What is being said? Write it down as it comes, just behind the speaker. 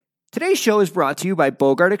Today's show is brought to you by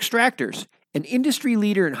Bogart Extractors, an industry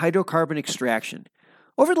leader in hydrocarbon extraction.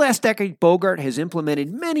 Over the last decade, Bogart has implemented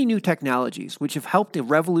many new technologies which have helped to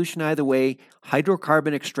revolutionize the way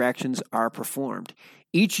hydrocarbon extractions are performed.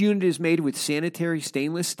 Each unit is made with sanitary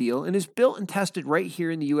stainless steel and is built and tested right here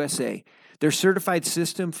in the USA. Their certified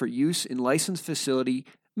system for use in licensed facility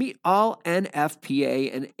meet all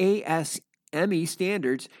NFPA and ASME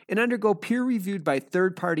standards and undergo peer reviewed by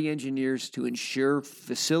third-party engineers to ensure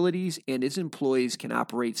facilities and its employees can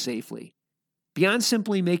operate safely. Beyond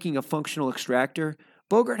simply making a functional extractor,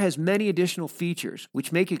 Bogart has many additional features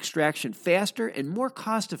which make extraction faster and more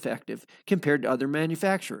cost-effective compared to other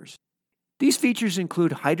manufacturers. These features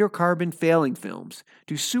include hydrocarbon failing films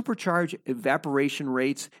to supercharge evaporation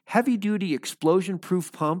rates, heavy-duty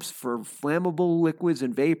explosion-proof pumps for flammable liquids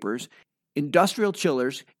and vapors, industrial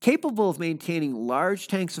chillers capable of maintaining large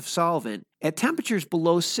tanks of solvent at temperatures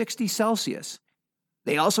below 60 Celsius.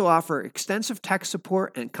 They also offer extensive tech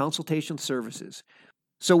support and consultation services.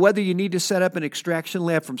 So whether you need to set up an extraction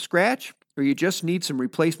lab from scratch or you just need some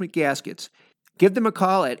replacement gaskets, give them a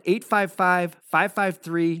call at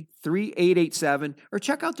 855-553-3887 or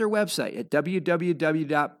check out their website at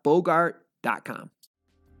www.bogart.com.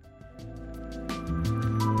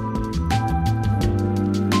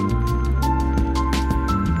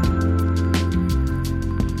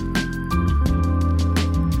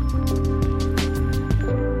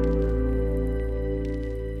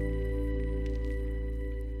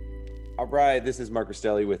 All right, this is Mark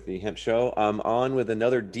Rastelli with the Hemp Show. I'm on with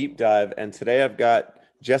another deep dive, and today I've got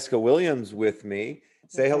Jessica Williams with me.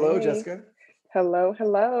 Say hello, Jessica. Hello.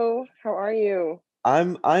 How are you?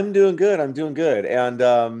 I'm doing good. And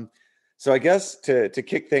so I guess to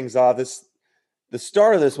kick things off, the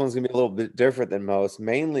start of this one's gonna be a little bit different than most,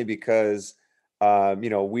 mainly because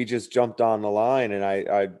we just jumped on the line, and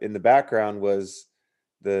I in the background was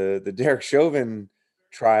the Derek Chauvin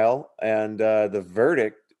trial and the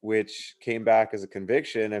verdict, which came back as a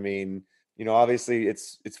conviction. I mean, obviously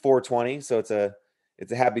it's 420, so it's a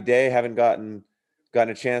happy day. Haven't gotten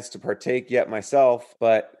a chance to partake yet myself,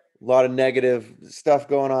 but a lot of negative stuff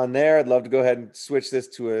going on there. I'd love to go ahead and switch this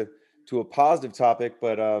to a positive topic,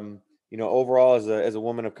 but overall as a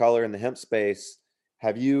woman of color in the hemp space,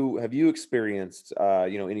 have you experienced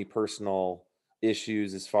any personal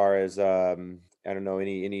issues as far as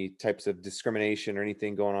any types of discrimination or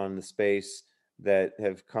anything going on in the space that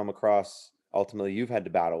have come across ultimately you've had to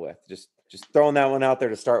battle with? Just throwing that one out there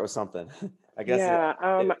to start with something. I guess. Yeah,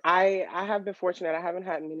 I have been fortunate. I haven't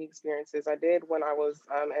had many experiences. I did when I was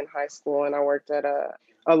in high school and I worked at a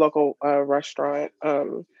local restaurant.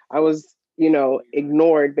 I was,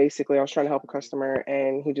 ignored basically. I was trying to help a customer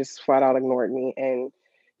and he just flat out ignored me. And,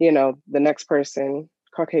 the next person,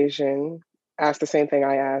 Caucasian, asked the same thing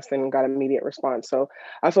I asked and got immediate response. So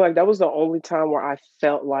I feel like that was the only time where I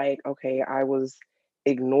felt like, okay, I was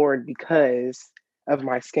ignored because of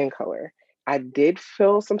my skin color. I did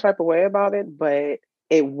feel some type of way about it, but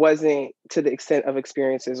it wasn't to the extent of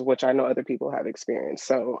experiences which I know other people have experienced.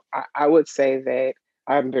 So I would say that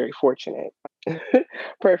I'm very fortunate,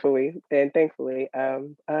 prayerfully and thankfully.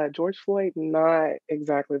 George Floyd, not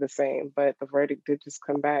exactly the same, but the verdict did just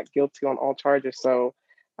come back guilty on all charges. So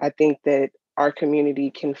I think that our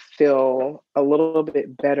community can feel a little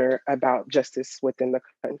bit better about justice within the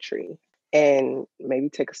country and maybe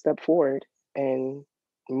take a step forward and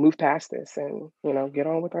move past this and, get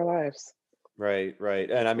on with our lives. Right.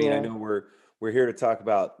 And I mean, I know we're here to talk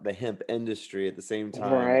about the hemp industry at the same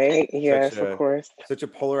time. Right. Yes, of course. Such a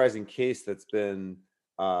polarizing case that's been,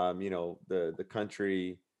 the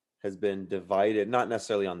country has been divided, not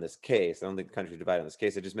necessarily on this case. I don't think the country's divided on this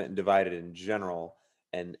case. It just meant divided in general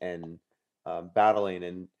and battling.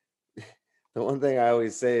 And the one thing I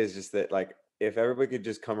always say is just that, like, if everybody could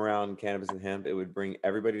just come around cannabis and hemp, it would bring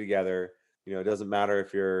everybody together. It doesn't matter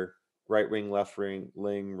if you're right wing, left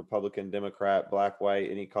wing, Republican, Democrat, black, white,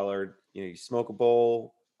 any colored. You smoke a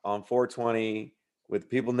bowl on 420 with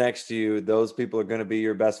people next to you. Those people are going to be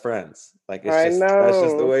your best friends. Like, that's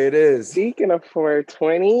just the way it is. Speaking of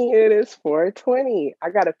 420, it is 420. I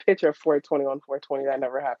got a picture of 420 on 420. That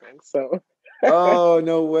never happened. So. Oh,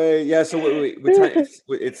 no way. Yeah. So wait, what time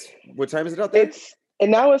is it out there?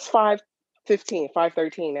 And now it's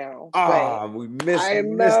 5:13 now. We missed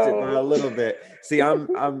it by a little bit. See,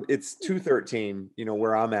 it's 2:13,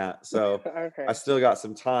 where I'm at. So okay. I still got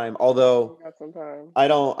some time. Although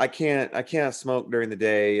I can't smoke during the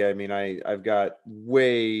day. I mean, I've got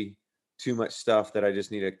way too much stuff that I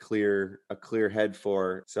just need a clear head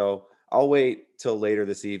for. So I'll wait till later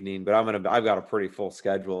this evening, but I've got a pretty full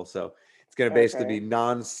schedule. So it's going to basically be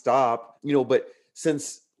nonstop, but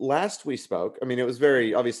since last we spoke, I mean, it was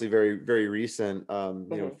obviously very, very recent.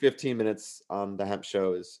 15 minutes on the hemp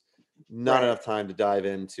show is not Right. enough time to dive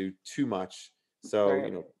into too much. So,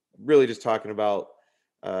 Right. really just talking about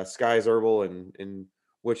Skies Herbal and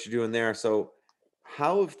what you're doing there. So,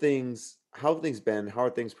 how have things been? How are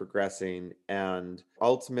things progressing? And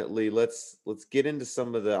ultimately, let's get into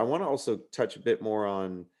some of the. I want to also touch a bit more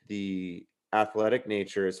on the athletic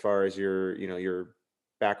nature as far as your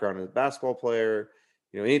background as a basketball player.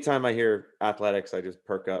 Anytime I hear athletics, I just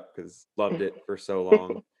perk up because loved it for so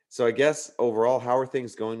long. So I guess overall, how are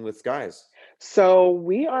things going with Skies? So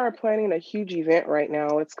we are planning a huge event right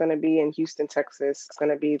now. It's going to be in Houston, Texas. It's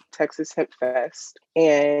going to be Texas Hemp Fest.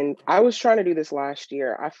 And I was trying to do this last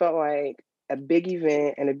year. I felt like a big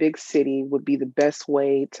event in a big city would be the best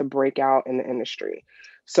way to break out in the industry.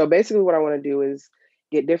 So basically what I want to do is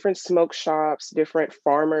get different smoke shops, different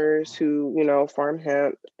farmers who, farm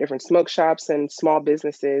hemp, different smoke shops and small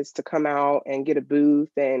businesses to come out and get a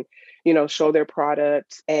booth and, show their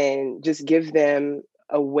products and just give them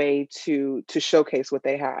a way to showcase what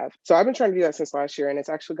they have. So I've been trying to do that since last year, and it's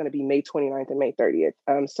actually going to be May 29th and May 30th.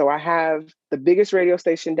 So I have the biggest radio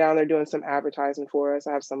station down there doing some advertising for us.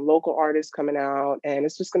 I have some local artists coming out, and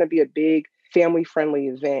it's just going to be a big family-friendly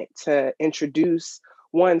event to introduce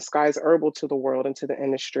one, Skies Herbal to the world and to the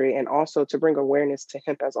industry, and also to bring awareness to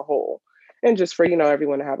hemp as a whole. And just for,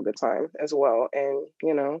 everyone to have a good time as well and,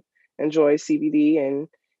 enjoy CBD and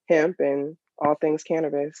hemp and all things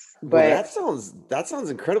cannabis. Well, But that sounds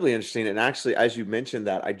incredibly interesting. And actually, as you mentioned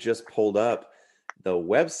that, I just pulled up the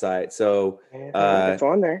website. So it's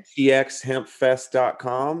on there.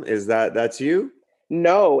 txhempfest.com, that's you?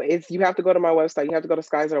 No, you have to go to my website. You have to go to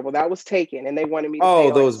Skies Herbal. That was taken, and they wanted me to Oh, pay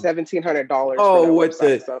like those $1,700 for oh, that what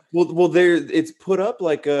website. the So well it's put up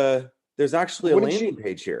like there's actually a what did you? landing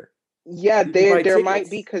page here. Yeah, You can buy there might tickets.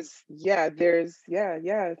 be because there's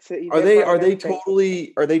It's an Are they Eventbrite are and they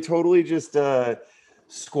everything. totally just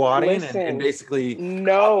squatting and Listen, basically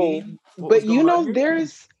no, copying what was but going on here?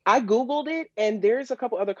 I Googled it and there's a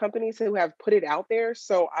couple other companies who have put it out there.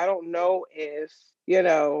 So I don't know if,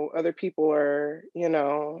 other people are,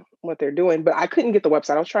 what they're doing, but I couldn't get the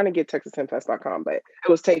website. I was trying to get texashempfest.com, but it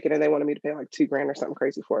was taken and they wanted me to pay like $2,000 or something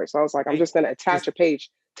crazy for it. So I was like, I'm Hey, just going to attach just a page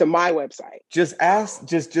to my website. just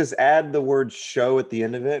add the word show at the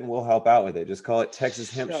end of it and we'll help out with it. Just call it Texas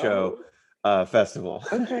Hemp Show So, Festival.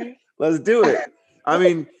 okay. Let's do it. I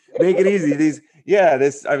mean, make it easy. This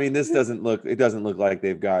doesn't look like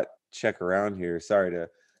they've got check around here. Sorry to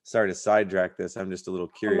sidetrack this. I'm just a little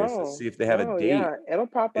Oh, curious. Let's no. see if they have a No, date. yeah. It'll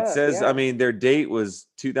pop It up. says, I Yeah. mean, their date was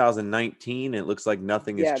 2019. It looks like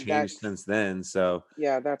nothing has Yeah, changed since then. So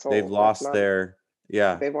that's they've old. That's lost not, their,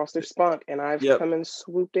 yeah. they've lost their spunk and I've Yep. come and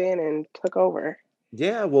swooped in and took over.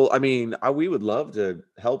 Yeah. Well, I mean, we would love to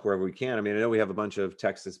help wherever we can. I mean, I know we have a bunch of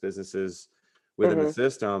Texas businesses within the Hmm.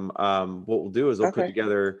 system. What we'll do is Okay.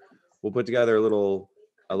 we'll put together a little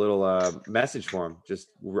message for them.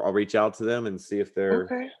 I'll reach out to them and see if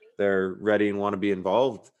Okay. they're ready and want to be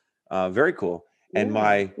involved. Very cool. And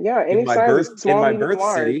Yeah. Yeah. Any size is in small, my medium, birth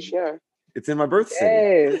large. city, Yeah. it's in my birth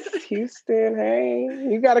city. Yes. Houston. Hey,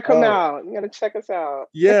 you got to come Oh, out. You got to check us out.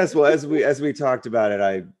 yes. Well, as we talked about it,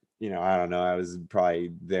 I don't know, I was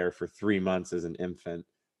probably there for 3 months as an infant,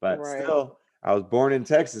 but Right. still, I was born in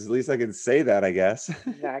Texas. At least I can say that, I guess.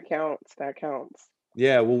 That counts. That counts.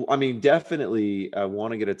 Yeah, well, I mean, definitely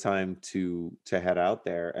want to get a time to head out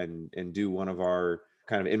there and do one of our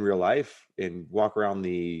kind of in real life and walk around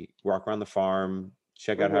the farm,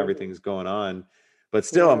 check out how Hmm. everything's going on. But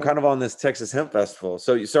still, I'm Yeah. kind of on this Texas Hemp Festival.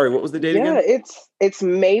 So, sorry, what was the date Yeah, again? it's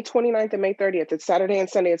May 29th and May 30th. It's Saturday and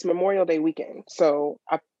Sunday. It's Memorial Day weekend. So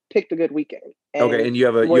I picked a good weekend. Okay, And and you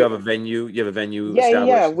we're have a venue. You have a venue yeah.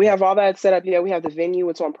 established. We have all that set up. Yeah, we have the venue.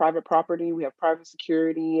 It's on private property. We have private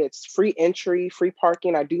security. It's free entry, free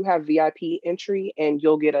parking. I do have VIP entry, and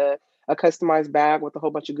you'll get a customized bag with a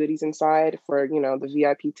whole bunch of goodies inside for, the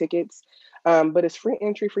VIP tickets. But it's free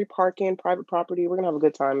entry, free parking, private property. We're gonna have a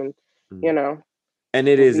good time and you Mhm. know, And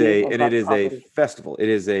it we'll is be a on and it private is a property. festival. It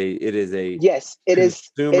is a Yes, it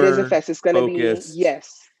is. It is a consumer fest. It's going to be, focused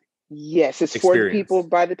yes, yes. It's for the people, experience.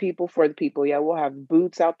 by the people, for the people. Yeah, we'll have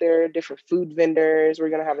booths out there, different food vendors. We're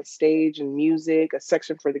going to have a stage and music, a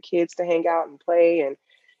section for the kids to hang out and play, and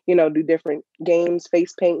do different games,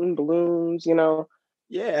 face painting, balloons.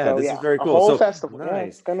 Yeah, So this is yeah, very a cool. whole So festival. Yeah,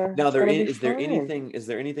 nice. Now, it's gonna be is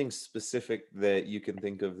there anything specific that you can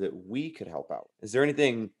think of that we could help out? Is there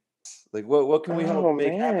anything like what can we help Oh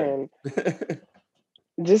make happen? man,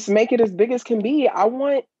 just make it as big as can be. I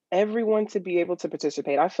want everyone to be able to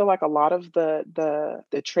participate. I feel like a lot of the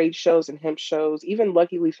trade shows and hemp shows, even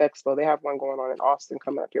Lucky Leaf Expo, they have one going on in Austin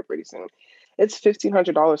coming up here pretty soon. it's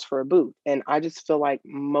 $1,500 for a booth. And I just feel like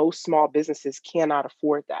most small businesses cannot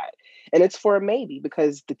afford that. And it's for a maybe,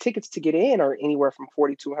 because the tickets to get in are anywhere from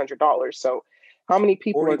 $4,200. So how many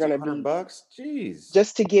people are going to be $4,200? Jeez.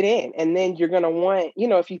 just to get in? And then you're going to want,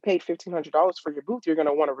 if you paid $1,500 for your booth, you're going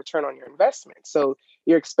to want a return on your investment. So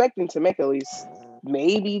you're expecting to make at least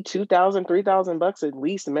maybe 2,000, 3,000 bucks at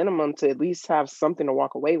least minimum, to at least have something to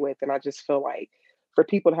walk away with. And I just feel like for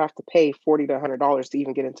people to have to pay $40 to $100 to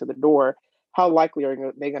even get into the door, how likely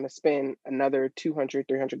are they going to spend another $200,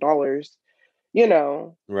 $300?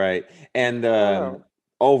 Right. And I don't know.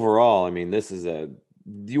 overall, I mean,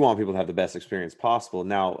 you want people to have the best experience possible.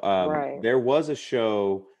 Now, Right. there was a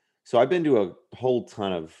show. So I've been to a whole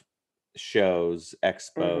ton of shows,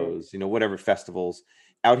 Mm-hmm. expos, whatever festivals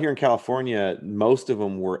out here in California. Most of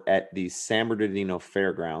them were at the San Bernardino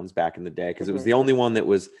Fairgrounds back in the day, because it was Mm-hmm. the only one that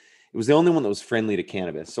was friendly to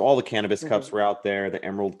cannabis. So all the cannabis Mm-hmm. cups were out there, the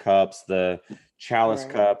Emerald cups, the Chalice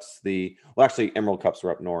Right. cups, actually Emerald cups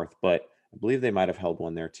were up north, but I believe they might have held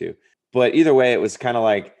one there too. But either way, it was kind of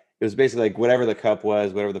like, it was basically like whatever the cup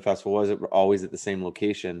was, whatever the festival was, it were always at the same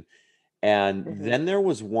location. And Mm-hmm. then there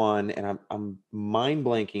was one, and I'm mind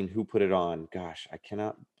blanking who put it on. Gosh, I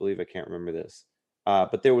cannot believe I can't remember this.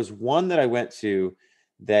 But there was one that I went to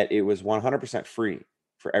that it was 100% free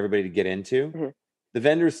for everybody to get into. Mm-hmm. The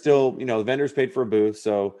vendors still, the vendors paid for a booth.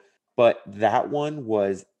 So, but that one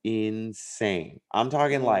was insane. I'm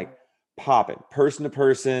talking Mm-hmm. like popping person to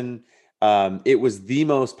person. It was the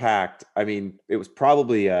most packed. I mean, it was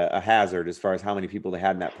probably a hazard as far as how many people they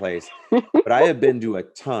had in that place. But I have been to a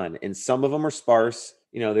ton, and some of them are sparse.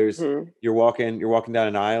 Mm-hmm. You're walking down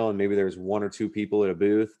an aisle, and maybe there's one or two people at a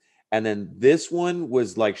booth. And then this one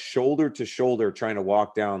was like shoulder to shoulder trying to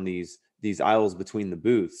walk down these aisles between the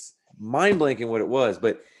booths. Mind blanking what it was,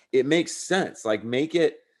 but it makes sense. Like make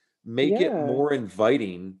it Yeah. more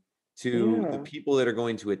inviting to the Yeah. people that are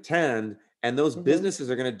going to attend, and those Mm-hmm. businesses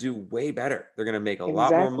are going to do way better. They're going to make a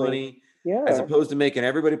lot more Exactly. money, as Yeah. opposed to making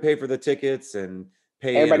everybody pay for the tickets and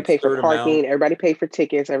pay an Everybody pay for absurd amount. parking. Everybody pay for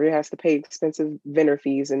tickets. Everybody has to pay expensive vendor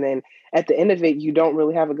fees. And then at the end of it, you don't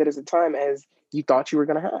really have as good as a time as you thought you were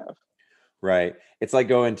going to have. Right. It's like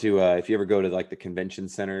going to if you ever go to like the convention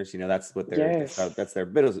centers, that's what Yes. that's how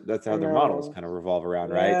I their models know. kind of revolve around,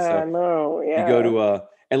 right? Yeah, So I know. you go Yeah. to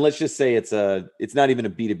and let's just say it's not even a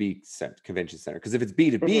B2B convention center, because if it's Hmm.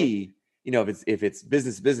 B2B, if it's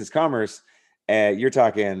business to business commerce, you're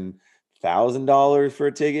talking $1,000 for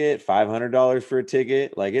a ticket, $500 for a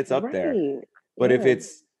ticket, like it's up there. Right. But if Yeah.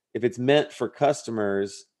 it's meant for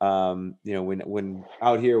customers, when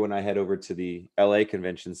out here, when I head over to the LA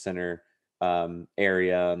Convention Center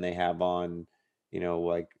area, and they have on,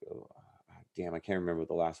 like, oh, damn, I can't remember what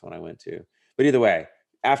the last one I went to. But either way,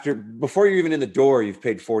 before you're even in the door, you've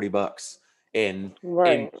paid $40 in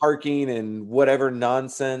Right. parking and whatever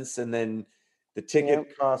nonsense, and then the ticket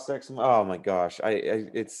Yep. costs X. Oh my gosh,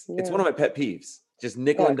 it's one Yeah. of my pet peeves. Just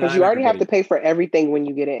nickel Yeah. and Because dime you already have to everybody. pay for everything when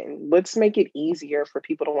you get in. Let's make it easier for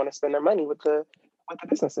people to want to spend their money with the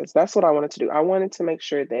businesses. That's what I wanted to do. I wanted to make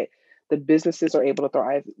sure that the businesses are able to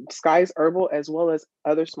thrive. Sky's Herbal, as well as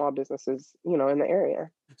other small businesses, in the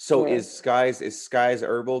area. So Yeah. is Skies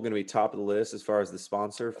Herbal going to be top of the list as far as the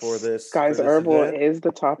sponsor for this Sky's Herbal event? is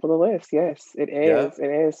the top of the list. Yes, it Yeah, is.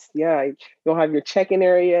 It is. Yeah. You'll have your check-in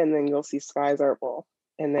area, and then you'll see Sky's Herbal.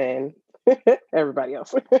 And then everybody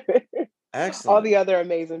else. All excellent. the other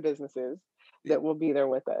amazing businesses that will be there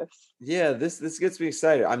with us. Yeah, this gets me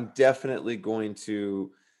excited. I'm definitely going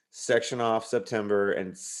to section off September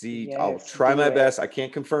and see. I'll Yes, try do my it. best. I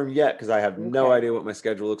can't confirm yet because I have no Okay. idea what my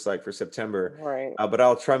schedule looks like for September. Right. But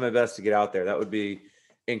I'll try my best to get out there. That would be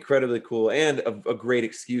incredibly cool, and a great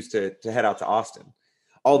excuse to head out to Austin.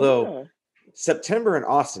 Although Yeah. September in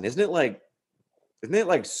Austin, isn't it like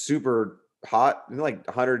super hot? Isn't it like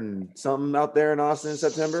 100 and something out there in Austin in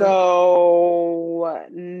September? So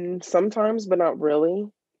sometimes, but not really.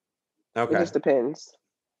 It Okay. just depends.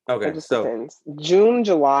 It Okay. just So depends. June,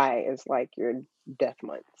 July is like your death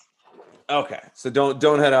months. okay. So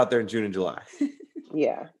don't head out there in June and July.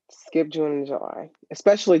 Yeah. Skip June and July.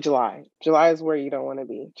 Especially July. July is where you don't want to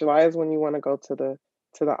be. July is when you want to go to the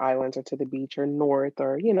islands or to the beach or north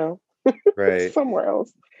or, Right. somewhere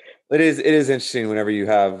else. It is interesting whenever you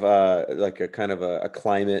have like a kind of a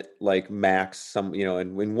climate like max,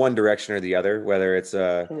 in one direction or the other,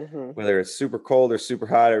 Hmm. whether it's super cold or super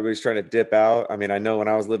hot, everybody's trying to dip out. I mean, I know when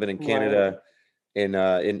I was living in Right. Canada, in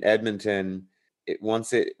Edmonton,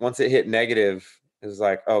 once it hit negative, it was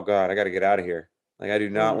like, oh God, I got to get out of here. Like, I do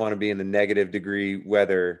not Mm, want to be in the negative degree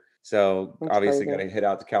weather. So that's obviously got crazy. to head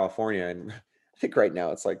out to California, and I think right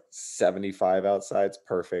now it's like 75 outside. It's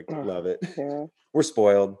perfect. Ugh, Love it. yeah. We're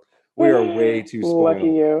spoiled. We are way too Lucky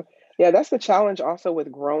spoiled. you. Yeah, that's the challenge also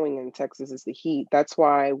with growing in Texas is the heat. That's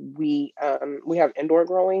why we have indoor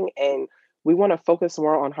growing and we want to focus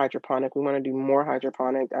more on hydroponic. We want to do more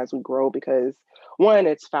hydroponic as we grow because one,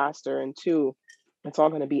 it's faster, and two, it's all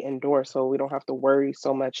going to be indoor, so we don't have to worry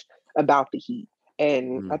so much about the heat.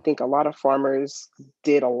 And I Mm. think a lot of farmers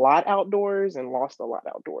did a lot outdoors and lost a lot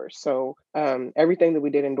outdoors. So everything that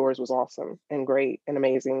we did indoors was awesome and great and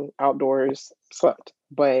amazing. Outdoors sucked.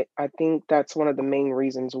 But I think that's one of the main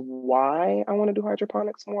reasons why I want to do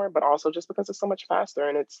hydroponics more, but also just because it's so much faster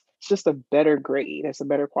and it's just a better grade. It's a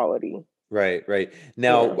better quality. Right, right. Yeah.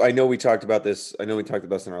 Now, I know we talked about this. I know we talked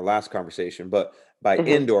about this in our last conversation, but by Mhm.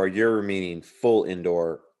 indoor, you're meaning full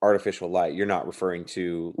indoor artificial light. You're not referring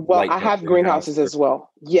to Well, light I bulb have greenhouse greenhouses or as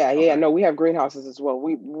well. Yeah, yeah, okay. no, we have greenhouses as well.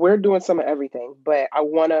 We're doing some of everything, but I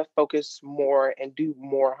want to focus more and do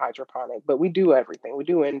more hydroponic. But we do everything. We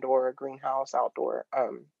do indoor, greenhouse, outdoor.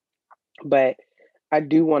 But I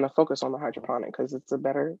do want to focus on the hydroponic because it's a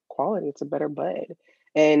better quality, it's a better bud.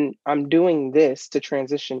 And I'm doing this to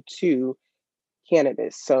transition to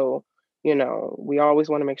cannabis. So, we always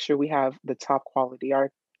want to make sure we have the top quality.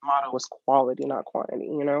 Our motto is quality, not quantity,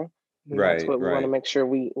 you know? And that's Right, what we want to right. make sure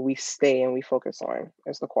we stay and we focus on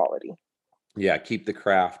is the quality. Yeah, keep the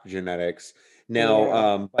craft genetics. Now,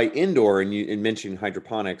 Yeah. by indoor, and you mentioned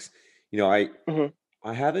hydroponics, you know, I Hmm.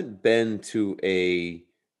 I haven't been to a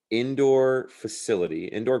indoor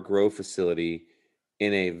grow facility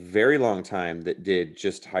in a very long time that did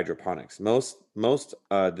just hydroponics. Most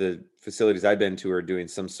the facilities I've been to are doing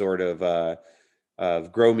some sort of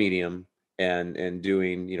grow medium and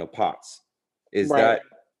doing, pots. Is Right. that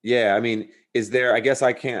yeah, I mean, is there I guess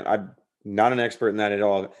I'm not an expert in that at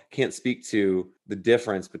all. Can't speak to the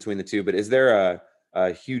difference between the two, but is there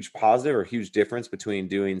a huge positive or huge difference between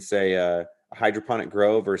doing, say, a hydroponic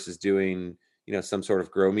grow versus doing, some sort of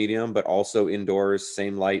grow medium, but also indoors,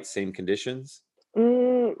 same light, same conditions?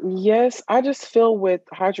 Yes, I just feel with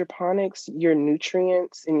hydroponics, your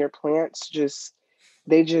nutrients in your plants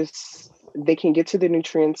they can get to the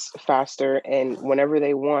nutrients faster and whenever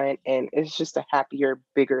they want, and it's just a happier,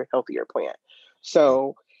 bigger, healthier plant.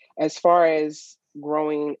 So, as far as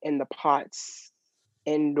growing in the pots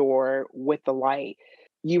indoor with the light,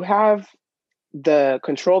 you have the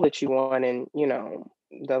control that you want and,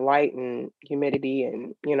 the light and humidity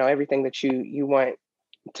and, everything that you want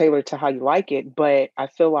tailored to how you like it. But I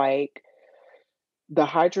feel like the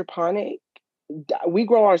hydroponic, we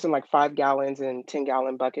grow ours in like 5 gallons and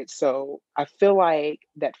 10-gallon buckets. So I feel like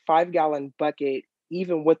that 5 gallon bucket,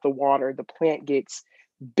 even with the water, the plant gets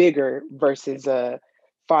bigger versus a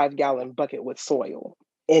 5 gallon bucket with soil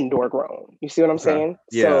indoor grown. You see what I'm Okay. saying?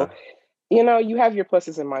 So, Yeah. you have your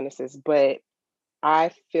pluses and minuses, but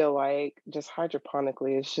I feel like just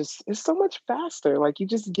hydroponically, it's so much faster. Like you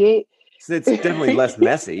just get So it's definitely less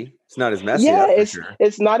messy. It's not as messy, yeah, that's for sure.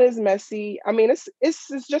 it's not as messy. I mean,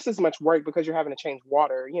 it's just as much work because you're having to change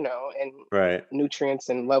water, and Right. nutrients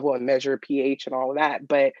and level and measure pH and all of that.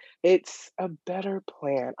 But it's a better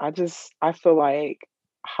plant. I feel like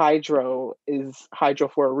hydro is hydro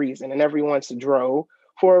for a reason, and everyone's dro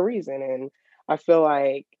for a reason. And I feel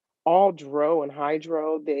like all dro and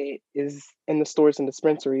hydro that is in the stores and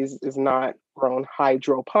dispensaries is not grown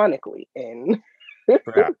hydroponically. And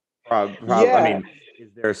Perhaps. I yeah, mean,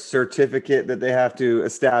 is there a certificate that they have to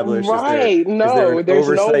establish? right. Is there No, an there's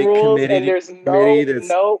no oversight rules and committee that's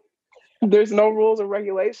there's no rules or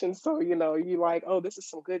regulations. So, you like, oh, this is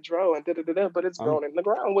some good dro and da da da da, but it's I'm grown in the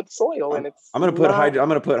ground with soil I'm and it's I'm gonna put not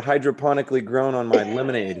hydroponically grown on my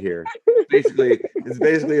lemonade here. It's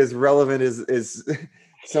basically as relevant as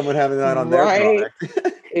someone having that on their right.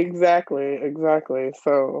 product. Exactly, exactly.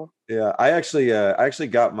 So Yeah, I actually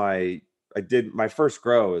got I did my first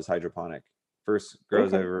grow is hydroponic. First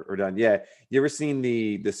grows I okay. ever done. Yeah. You ever seen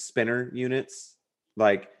the spinner units?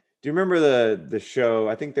 Like, do you remember the show?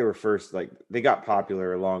 I think they were first like they got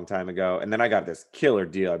popular a long time ago, and then I got this killer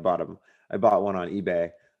deal. I bought them. I bought one on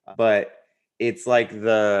eBay, but it's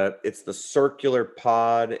the circular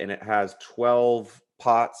pod, and it has 12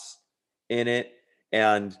 pots in it,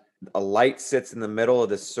 and a light sits in the middle of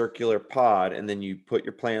this circular pod, and then you put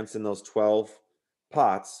your plants in those 12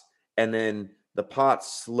 pots, and then the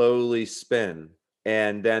pots slowly spin,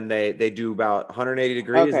 and then they do about 180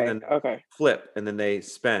 degrees, and Okay, then they okay. flip, and then they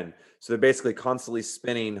spin. So they're basically constantly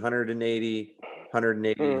spinning 180,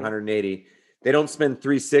 180, Mm, 180. They don't spin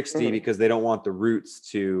 360 mhm. because they don't want the roots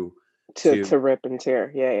to To to to rip and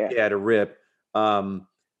tear. Yeah, yeah. yeah, to rip. Um,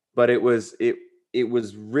 but it was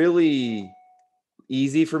really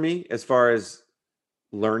easy for me as far as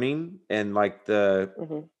learning and like the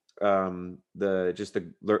Hmm. just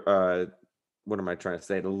the what am I trying to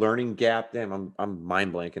say? The learning gap. Damn, I'm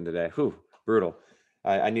mind blanking today. Whew, brutal.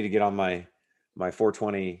 I need to get on my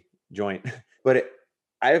 420 joint. But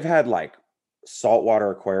I've had like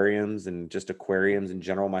saltwater aquariums and just aquariums in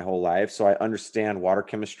general my whole life, so I understand water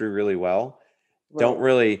chemistry really well. Don't Right.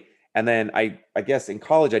 really, and then I guess in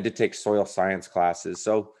college I did take soil science classes,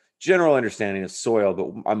 so general understanding of soil,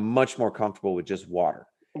 but I'm much more comfortable with just water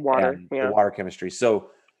Water. and the Yeah. water chemistry.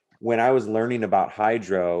 So when I was learning about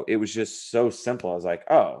hydro, it was just so simple. I was like,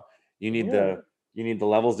 oh, you need Yeah. the you need the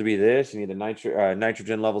levels to be this, you need the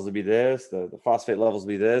nitrogen levels to be this, the phosphate levels to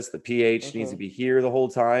be this, the pH needs to Hmm. be here the whole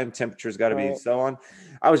time, temperature's got to be Right. so on.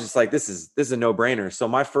 I was just like, this is a no-brainer. So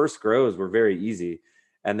my first grows were very easy.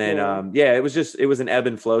 And then Yeah. yeah, it was an ebb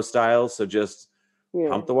and flow style. So just Yeah.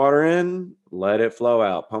 pump the water in, let it flow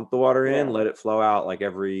out. Pump the water in, Yeah. let it flow out like I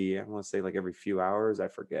want to say like every few hours. I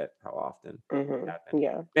forget how often it Hmm. happened.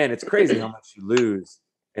 Yeah. Man, it's crazy how much you lose,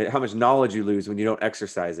 and how much knowledge you lose when you don't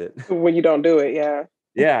exercise it. When you don't do it, yeah.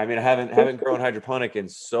 Yeah, I mean, I haven't grown hydroponic in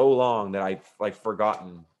so long that I've like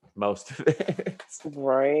forgotten most of it.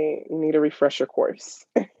 Right. You need a refresher course.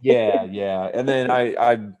 Yeah, yeah. And then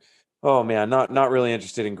oh man, not really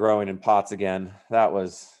interested in growing in pots again. That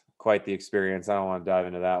was quite the experience. I don't want to dive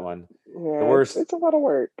into that one. The Yeah, worst, it's a lot of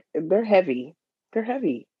work. They're heavy. They're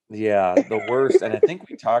heavy. yeah, the worst, and I think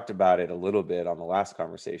we talked about it a little bit on the last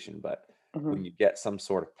conversation, but Mhm. when you get some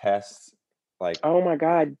sort of pests, like, Oh my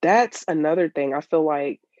God, that's another thing. I feel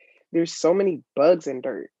like there's so many bugs in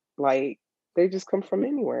dirt. Like they just come from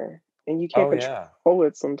anywhere, and you can't oh yeah. control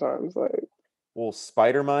it sometimes. Like, Well,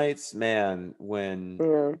 spider mites, man,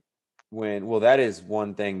 yeah, well, that is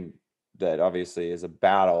one thing that obviously is a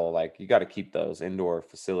battle. Like you got to keep those indoor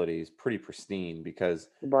facilities pretty pristine, because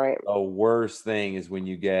right. the worst thing is when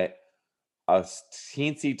you get a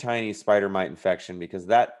teensy tiny spider mite infection, because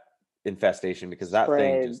that infestation, because that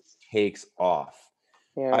thing just Spreads. takes off.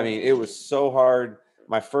 I Yeah. mean, it was so hard.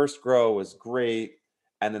 My first grow was great.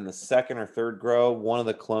 And then the second or third grow, one of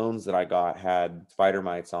the clones that I got had spider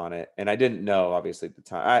mites on it. And I didn't know, obviously, at the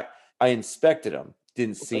time. I inspected them,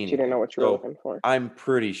 didn't see But you didn't know anything. what you were So looking for. I'm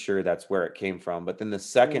pretty sure that's where it came from. But then the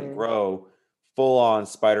second Mm. grow, full on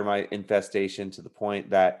spider mite infestation, to the point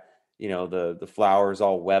that, the flowers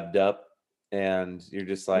all webbed up. And you're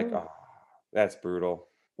just like, Mm. oh, that's brutal.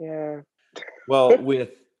 Yeah. Well,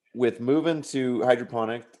 with moving to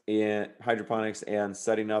hydroponics and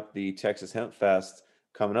setting up the Texas Hemp Fest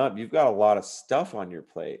coming up, you've got a lot of stuff on your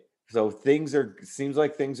plate. So seems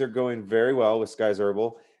like things are going very well with Skies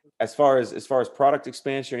Herbal. As far as product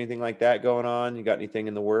expansion or anything like that going on, you got anything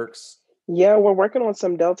in the works? Yeah, we're working on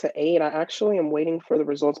some Delta 8. I actually am waiting for the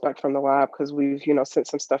results back from the lab because we've, sent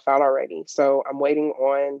some stuff out already. So I'm waiting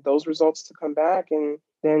on those results to come back and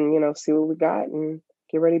then, see what we got and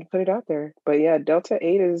get ready to put it out there. But yeah, Delta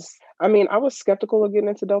 8 is, I mean, I was skeptical of getting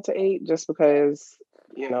into Delta 8 just because,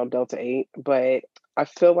 Delta 8, but I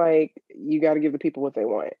feel like you got to give the people what they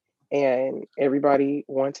want. And everybody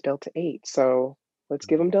wants Delta 8. So let's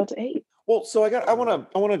give them Delta 8. Well, so I want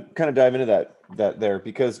to kind of dive into that there,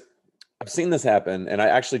 because I've seen this happen, and I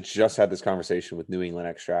actually just had this conversation with New England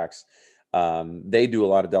Extracts. They do a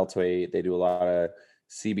lot of deltoid, they do a lot of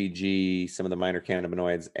CBG, some of the minor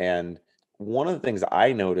cannabinoids, and one of the things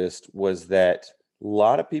I noticed was that a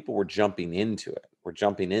lot of people were jumping into it. We're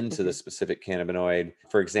jumping into the Hmm. specific cannabinoid.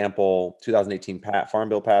 For example, 2018 Farm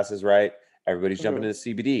Bill passes, right? Everybody's jumping Hmm. into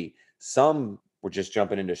CBD. Some were just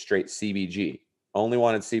jumping into straight CBG. Only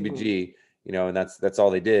wanted Hmm. CBG, and that's all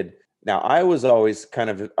they did. Now, I was always kind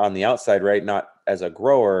of on the outside, right? Not as a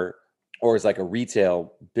grower or as like a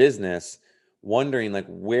retail business, wondering like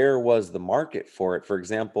where was the market for it. For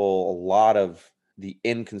example, a lot of the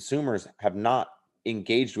end consumers have not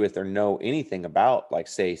engaged with or know anything about, like,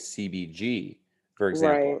 say, CBG, for Right.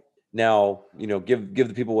 example. Now, give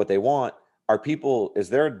the people what they want. Is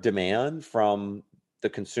there a demand from the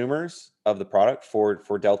consumers of the product for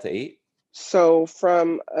Delta 8? So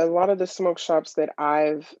from a lot of the smoke shops that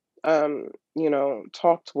I've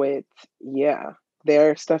talked with, yeah,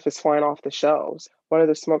 their stuff is flying off the shelves. One of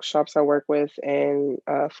the smoke shops I work with in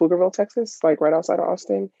Pflugerville, Texas, like right outside of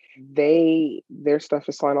Austin, their stuff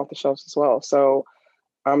is flying off the shelves as well. So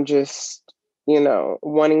I'm just,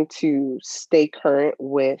 wanting to stay current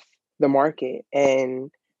with the market. And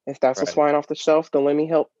if that's what's Right. flying off the shelf, then let me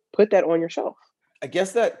help put that on your shelf. I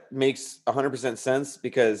guess that makes 100% sense,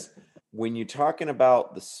 because when you're talking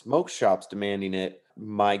about the smoke shops demanding it,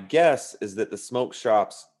 my guess is that the smoke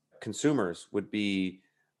shops consumers would be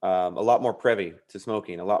a lot more privy to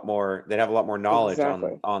smoking, a lot more. They'd have a lot more knowledge on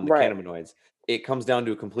Exactly. on the Right. cannabinoids. It comes down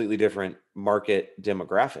to a completely different market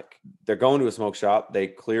demographic. They're going to a smoke shop. They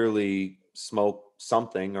clearly smoke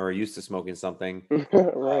something or are used to smoking something.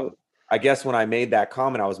 Right. I guess when I made that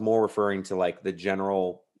comment, I was more referring to like the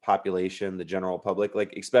general population, the general public,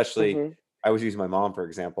 like especially Hmm. I was using my mom, for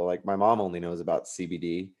example. Like my mom only knows about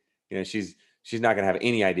CBD. She's not going to have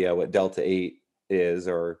any idea what Delta 8 is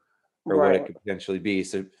or what it Right. could potentially be.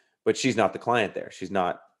 So, but she's not the client there. She's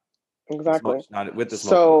not Exactly. not with the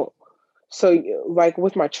smoking. So, like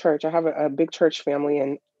with my church, I have a big church family,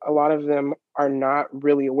 and a lot of them are not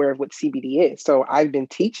really aware of what CBD is. So I've been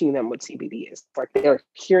teaching them what CBD is. Like they're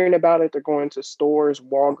hearing about it, they're going to stores,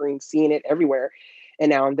 Walgreens, seeing it everywhere, and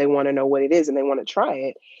now they want to know what it is and they want to try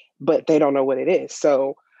it, but they don't know what it is.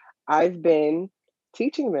 So I've been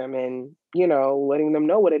teaching them and letting them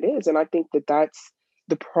know what it is, and I think that that's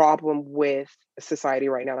the problem with society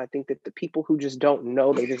right now. I think that the people who just don't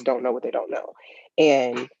know, they just don't know what they don't know.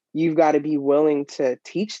 And you've got to be willing to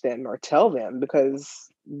teach them or tell them because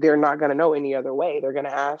they're not going to know any other way. They're going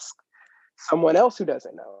to ask someone else who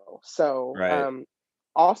doesn't know. So, Right.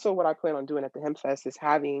 also, what I plan on doing at the Hemp Fest is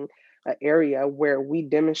having an area where we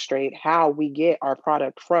demonstrate how we get our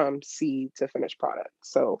product from seed to finished product.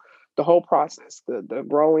 So, the whole process, the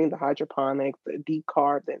growing, the hydroponic, the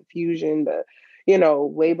decarb, the infusion, the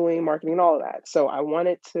labeling, marketing, all of that. So I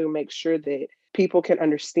wanted to make sure that people can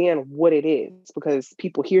understand what it is because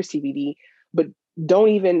people hear CBD but don't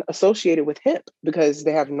even associate it with hemp because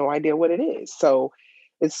they have no idea what it is. So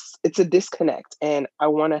it's a disconnect, and I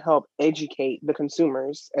want to help educate the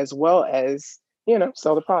consumers as well as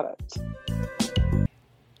sell the product.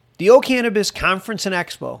 The O Cannabis Conference and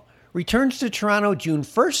Expo returns to Toronto June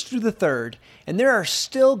 1st through the 3rd, and there are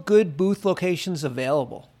still good booth locations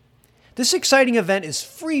available. This exciting event is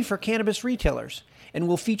free for cannabis retailers and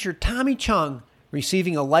will feature Tommy Chung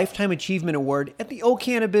receiving a Lifetime Achievement Award at the O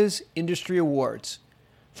Cannabis Industry Awards.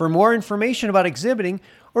 For more information about exhibiting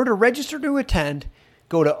or to register to attend,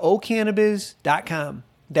 go to ocannabis.com.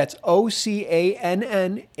 That's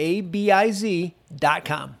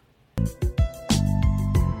OCANNABIZ.com.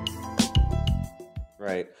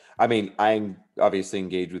 Right. I mean, I'm obviously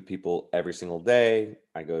engaged with people every single day.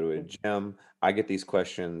 I go to a gym. I get these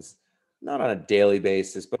questions not on a daily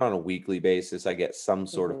basis, but on a weekly basis. I get some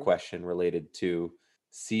sort of Mm-hmm. question related to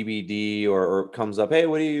CBD or it comes up, hey,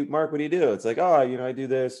 Mark, what do you do? It's like, oh, I do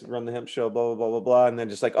this, run the hemp show, blah, blah, blah, blah, blah. And then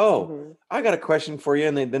just like, oh, Mm-hmm. I got a question for you.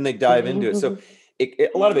 And then they dive into it. So a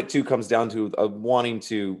lot of it too comes down to wanting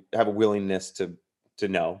to have a willingness to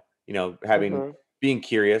know, Mm-hmm. being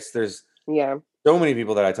curious. There's Yeah, so many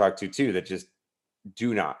people that I talk to too that just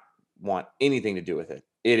do not want anything to do with it.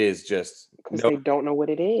 It is just because no, they don't know what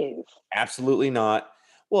it is. absolutely not.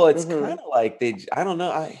 Well, it's Mm-hmm. kind of like I don't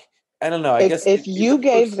know. I don't know. I guess If it's you a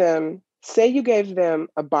gave them, say you gave them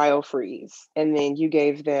a biofreeze and then you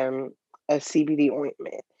gave them a CBD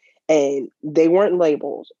ointment and they weren't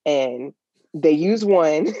labeled and they use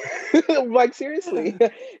one, like seriously,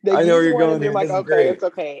 they I know where use you're one going and they're here. like, This is okay, great. it's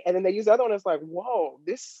okay. And then they use the other one, it's like, whoa,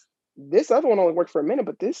 this other one only worked for a minute,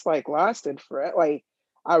 but this like lasted for like,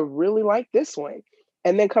 I really like this one.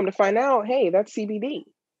 And then come to find out, hey, that's CBD.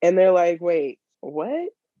 And they're like, wait, what?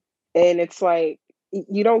 And it's like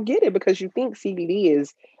you don't get it because you think CBD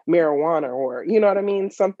is marijuana or you know what I mean,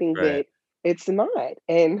 something Right. that it's not.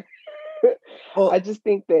 And I Well, just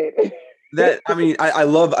think that I mean, I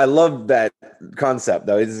love that concept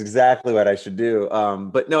though. It is exactly what I should do.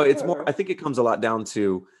 But no, it's more. yeah. I think it comes a lot down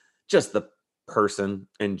to just the person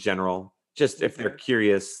in general. Just if they're Hmm.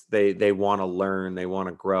 curious, they want to learn, they want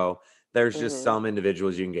to grow. There's just Hmm. some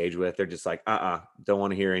individuals you engage with. They're just like, don't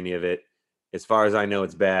want to hear any of it. As far as I know,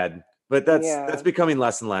 it's bad. But that's Yeah. becoming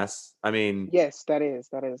less and less. I mean, Yes, that is.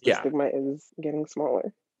 The yeah, stigma is getting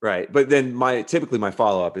smaller. right. But then typically my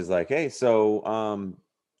follow up is like, hey, so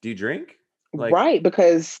do you drink? Like, Right,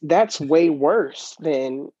 because that's way worse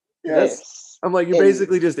than yes. this. I'm like, you're And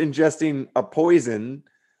basically just ingesting a poison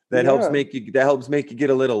yeah. that helps make you get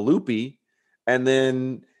a little loopy. And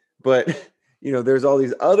then, but there's all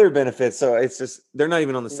these other benefits. So it's just they're not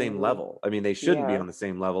even on the same Hmm. level. I mean, they shouldn't be Yeah. on the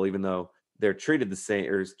same level, even though they're treated the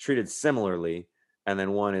same or treated similarly. And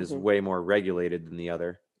then one is Hmm. way more regulated than the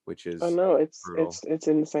other, which I is know brutal. it's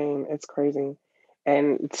insane. It's crazy.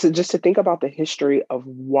 And just to think about the history of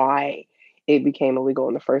why it became illegal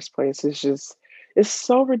in the first place is just it's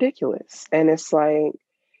so ridiculous. And it's like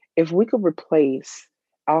if we could replace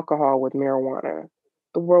alcohol with marijuana,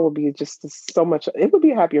 the world would be just so much it would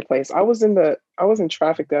be a happier place. I was in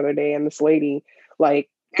traffic the other day and this lady like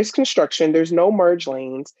there's construction, there's no merge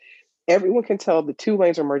lanes. Everyone can tell the two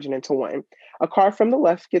lanes are merging into one. A car from the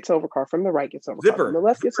left gets over, car from the right gets over, car from the Zipper,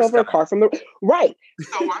 left gets zipper over, a style. car from the right.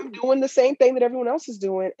 So I'm doing the same thing that everyone else is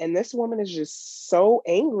doing. And this woman is just so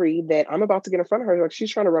angry that I'm about to get in front of her. Like,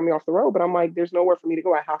 she's trying to run me off the road, but I'm like, there's nowhere for me to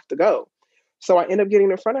go. I have to go. So I end up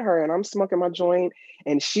getting in front of her and I'm smoking my joint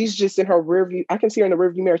and she's just in her rear view. I can see her in the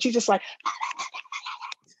rear view mirror. She's just like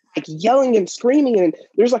yelling and screaming. And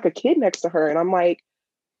there's like a kid next to her. And I'm like,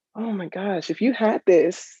 oh my gosh, if you had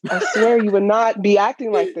this, I swear you would not be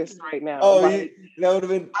acting like this right now. Oh, Like, that would have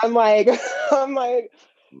been. I'm like, I'm like,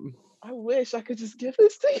 I wish I could just give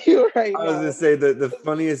this to you right I was now. gonna say the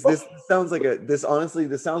funniest. This sounds like honestly,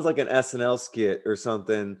 this sounds like an SNL skit or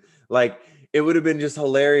something. Like, it would have been just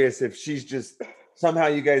hilarious if she's just somehow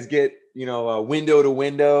you guys get, window to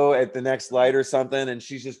window at the next light or something, and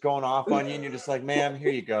she's just going off on you, and you're just like, "Ma'am,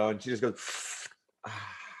 here you go," and she just goes.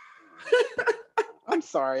 I'm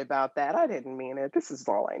sorry about that. I didn't mean it. This is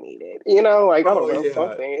all I needed. Like, I don't know, yeah.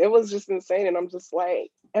 something. It was just insane. And I'm just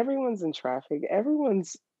like, everyone's in traffic.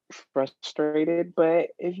 Everyone's frustrated.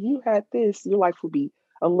 But if you had this, your life would be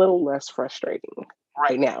a little less frustrating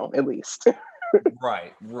right now, at least.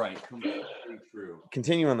 Right. Completely true.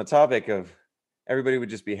 Continue on the topic of everybody would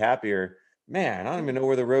just be happier. Man, I don't even know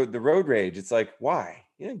where the road rage. It's like, why?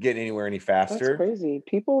 You don't get anywhere any That's faster. crazy.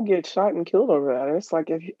 People get shot and killed over that. And it's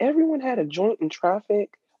like, if everyone had a joint in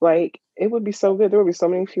traffic, like, it would be so good. There would be so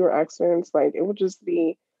many fewer accidents. Like, it would just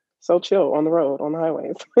be so chill on the road, on the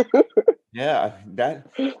highways. Yeah,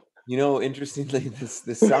 interestingly, this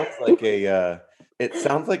sounds like it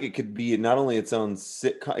sounds like it could be not only its own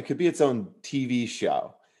sitcom, it could be its own TV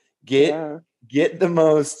show. Yeah. Get the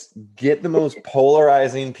most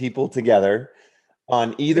polarizing people together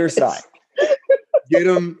on either side. Get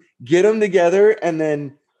them together and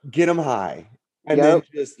then get them high and then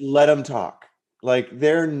just let them talk. Like,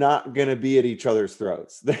 they're not going to be at each other's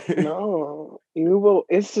throats. No, you will.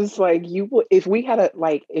 It's just like, you will. If we had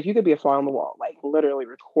if you could be a fly on the wall, like, literally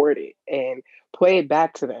record it and play it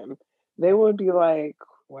back to them, they would be like,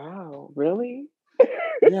 wow, really?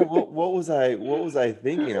 Yeah. What was I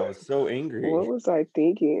thinking? I was so angry. What was I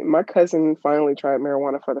thinking? My cousin finally tried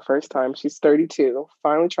marijuana for the first time. She's 32.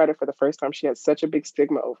 Finally tried it for the first time. She had such a big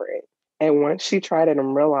stigma over it. And once she tried it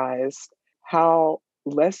and realized how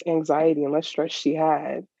less anxiety and less stress she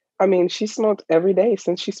had, I mean, she smoked every day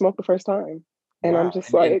since she smoked the first time. And I'm Wow.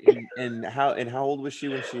 just like, And how old was she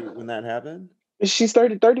when that happened? she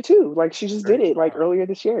started 32. Like, she just did it like Wow. earlier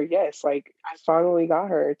this year. Yes. Like, I finally got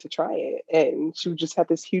her to try it. And she just had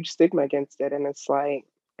this huge stigma against it. And it's like,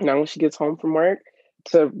 now when she gets home from work,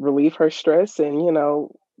 to relieve her stress and,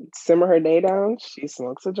 simmer her day down, she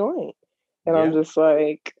smokes a joint. And I'm Yeah. just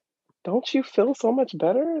like, don't you feel so much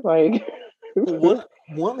better? Like, Well,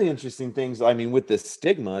 one of the interesting things, I mean, with the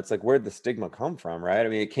stigma, it's like, where'd the stigma come from, right? I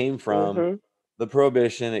mean, it came from the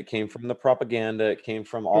prohibition, it came from the propaganda, it came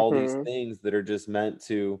from all these things that are just meant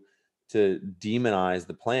to demonize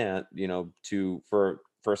the plant, for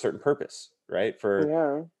a certain purpose, right?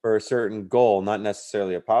 For a certain goal, not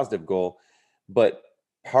necessarily a positive goal, but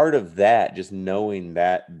part of that, just knowing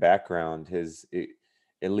that background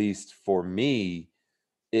at least for me,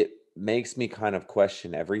 it makes me kind of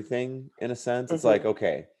question everything in a sense. It's like,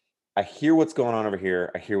 okay, I hear what's going on over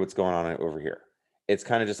here. I hear what's going on over here. It's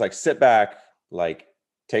kind of just like, sit back, like,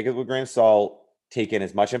 take it with a grain of salt, take in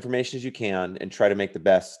as much information as you can, and try to make the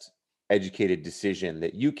best educated decision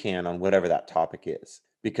that you can on whatever that topic is.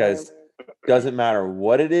 Because it doesn't matter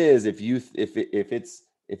what it is, if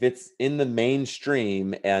it's in the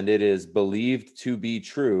mainstream and it is believed to be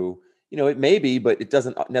true, it may be, but it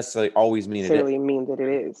doesn't necessarily always mean it is. mean that it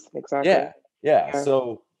is. Exactly. Yeah.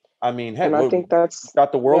 So, I mean, heck, And I think that's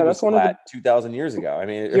thought the world was that's one of flat 2,000 years ago. I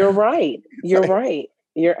mean, You're right. You're right.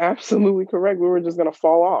 You're absolutely correct. We were just gonna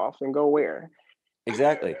fall off and go where?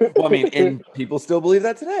 Exactly. Well, I mean, and people still believe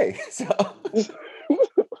that today. So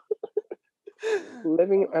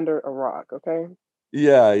living under a rock, okay?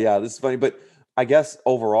 yeah, this is funny, but I guess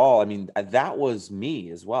overall, I mean, that was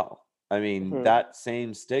me as well. I mean, that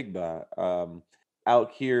same stigma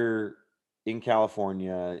out here in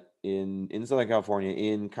California, in Southern California,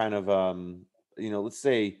 in kind of let's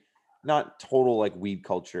say not total like weed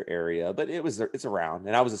culture area, but it's around,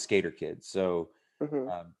 and I was a skater kid, so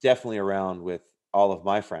definitely around with all of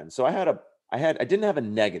my friends. So I didn't have a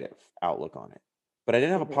negative outlook on it, but I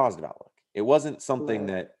didn't have a positive outlook. It wasn't something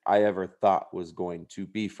that I ever thought was going to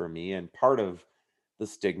be for me. And part of the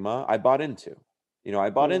stigma I bought into. I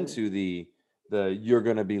bought into the you're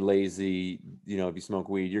going to be lazy, if you smoke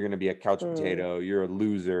weed, you're going to be a couch potato, you're a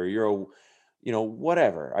loser, you're a,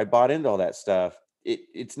 whatever. I bought into all that stuff.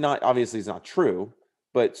 It's not, obviously it's not true,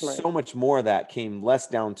 but so much more of that came less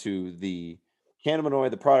down to the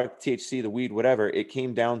cannabinoid, the product, THC, the weed, whatever, it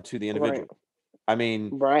came down to the Right. individual. I mean,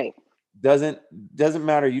 Right. doesn't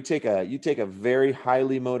matter. You take a very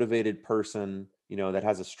highly motivated person, you know, that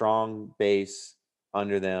has a strong base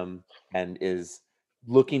under them and is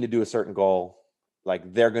looking to do a certain goal,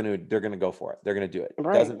 like they're gonna go for it. They're gonna do it.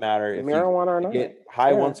 Right. Doesn't matter if Marijuana or you not. get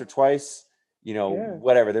high Yeah. once or twice, you know, Yeah.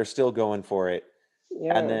 whatever, they're still going for it.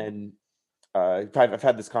 And Yeah. then I've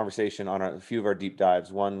had this conversation on a few of our deep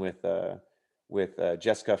dives. One with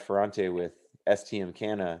Jessica Ferrante with STM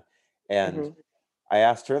Canna, and Hmm. I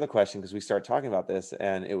asked her the question because we started talking about this,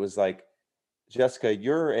 and it was like, Jessica,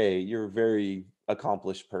 you're a very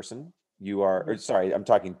accomplished person. You are, or Hmm. sorry, I'm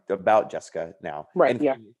talking about Jessica now, Right. and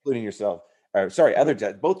Yeah. including yourself. Or sorry, Hmm.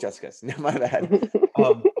 both Jessicas. My bad.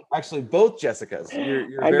 Actually, both Jessicas.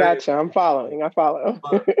 You're I very. gotcha. I'm following. I follow.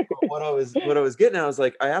 But what I was getting at, I was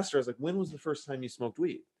like, I asked her, I was like, when was the first time you smoked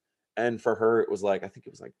weed? And for her, it was like, I think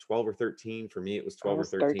it was like 12 or 13. For me, it was I 12 or was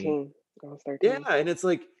 13. 13. I was Yeah, 13. and it's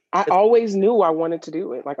like, I it's always knew I wanted to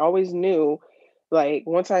do it. Like, I always knew, like,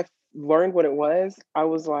 once I learned what it was, I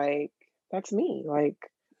was like, that's me. Like,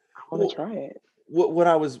 I want to well, try it. what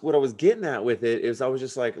I was getting at with it is I was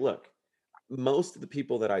just like, look, most of the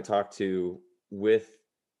people that I talk to with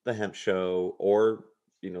the hemp show, or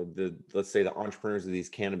you know, the let's say the entrepreneurs of these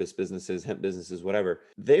cannabis businesses, hemp businesses, whatever,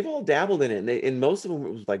 they've all dabbled in it, and most of them,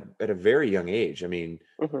 it was like at a very young age. I mean,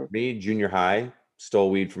 Hmm. me, junior high,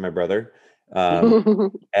 stole weed from my brother,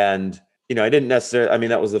 um, and you know, I didn't necessarily. I mean,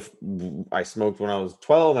 that was I smoked when I was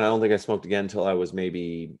 12, and I don't think I smoked again until I was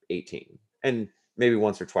maybe 18, and maybe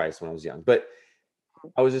once or twice when I was young. But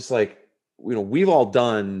I was just like, you know, we've all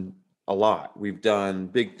done a lot. We've done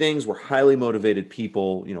big things. We're highly motivated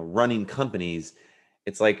people, you know, running companies.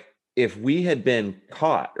 It's like, if we had been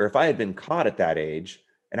caught, or if I had been caught at that age,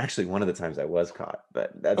 and actually one of the times I was caught,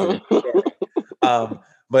 but that's a different story. Um,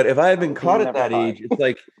 but if I had been Being caught at never that caught. age, it's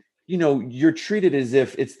like, you know, you're treated as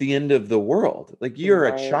if it's the end of the world. Like, you're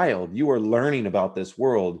a Right. child, you are learning about this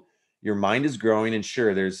world. Your mind is growing, and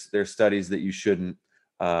sure, there's studies that you shouldn't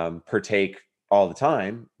partake all the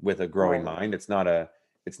time with a growing Right. mind. It's not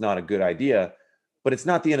a good idea, but it's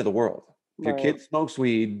not the end of the world. If your Right. kid smokes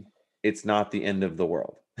weed, it's not the end of the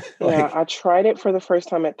world. Yeah, Like, I tried it for the first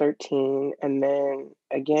time at 13 and then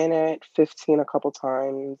again at 15 a couple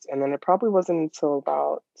times. And then it probably wasn't until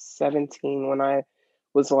about 17 when I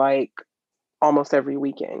was like almost every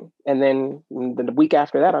weekend. And then the week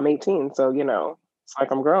after that, I'm 18. So, it's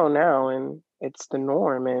like I'm grown now and it's the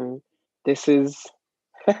norm. And this is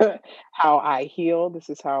how I heal. This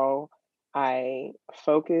is how I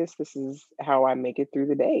focus. This is how I make it through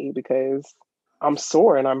the day because I'm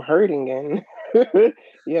sore and I'm hurting and,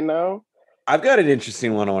 you know? I've got an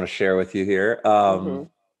interesting one I want to share with you here. Hmm.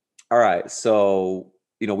 All right. So,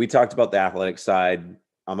 you know, we talked about the athletic side.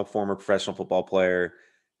 I'm a former professional football player.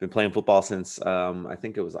 Been playing football since I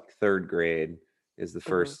think it was like third grade is the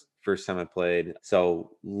Hmm. first time I played.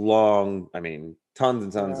 So long, I mean, tons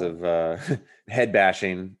and tons Yeah. of head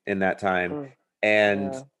bashing in that time. Mm.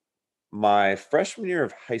 And Yeah. my freshman year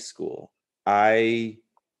of high school, I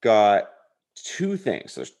got two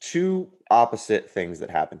things. There's two opposite things that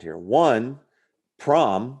happened here. One,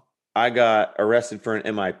 prom, I got arrested for an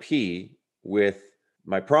MIP with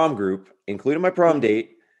my prom group, including my prom Hmm.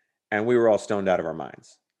 date, and we were all stoned out of our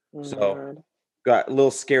minds. Oh my So God. got a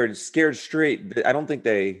little scared straight. I don't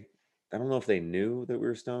know if they knew that we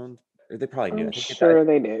were stoned. Or they probably knew. I'm sure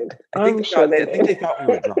they did. I'm sure they I think they did. thought we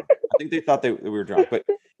were drunk. I think they thought that we were drunk. But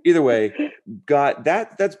either way, got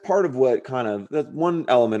that. That's part of what kind of, that's one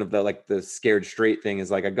element of the, like, the scared straight thing,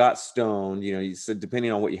 is like, I got stoned. You know, you said,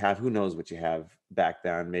 depending on what you have, who knows what you have back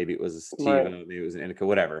then. Maybe it was a sativa, Right. maybe it was an indica,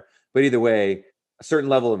 whatever. But either way, a certain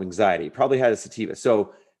level of anxiety. Probably had a sativa,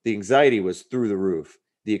 so the anxiety was through the roof.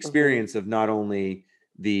 The Hmm. experience of not only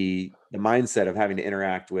the mindset of having to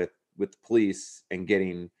interact with the police and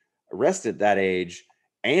getting arrested at that age,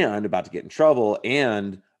 and about to get in trouble,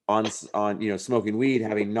 and on, you know, smoking weed,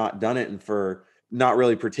 having not done it and for not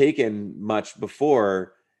really partaken much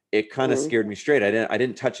before, it kind of Mm. scared me straight. I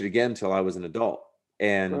didn't touch it again until I was an adult.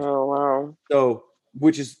 And Oh, wow. so,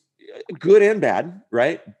 which is good and bad,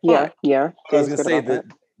 right? Yeah. But Yeah. I was Things going to good say about that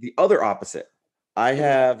that. the other opposite, I Hmm.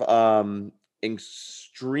 have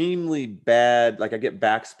extremely bad, like, I get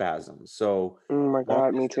back spasms. So Oh my long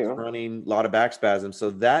God. Me distance too. running, a lot of back spasms. So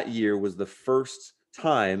that year was the first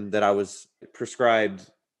time that I was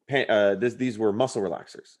prescribed these were muscle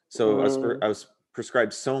relaxers. So Mm. I was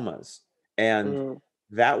prescribed somas, and Mm.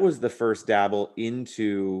 that was the first dabble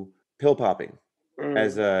into pill popping Mm.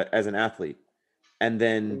 as an athlete. And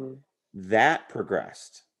then Mm. that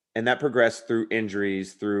progressed, and that progressed through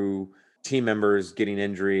injuries, through team members getting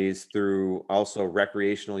injuries through also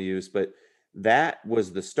recreational use, but that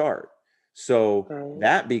was the start. So Right.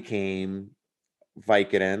 that became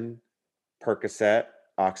Vicodin, Percocet,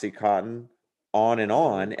 Oxycontin, on and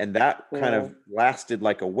on. And that kind Yeah. of lasted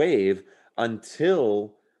like a wave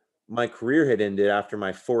until my career had ended after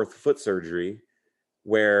my fourth foot surgery,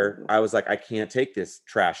 where I was like, I can't take this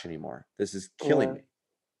trash anymore. This is killing Yeah. me.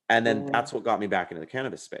 And then Mhm. that's what got me back into the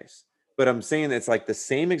cannabis space. But I'm saying it's like the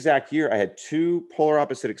same exact year. I had two polar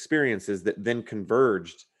opposite experiences that then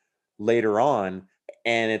converged later on.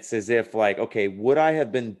 And it's as if, like, okay, would I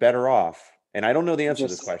have been better off? And I don't know the answer to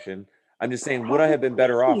this Just question. I'm just saying, would I have been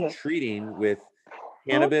better off probably, treating with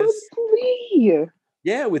cannabis? probably,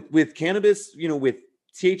 Yeah, with cannabis, with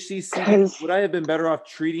THC, CBD, because would I have been better off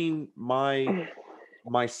treating my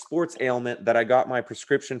sports ailment that I got my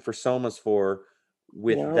prescription for somas for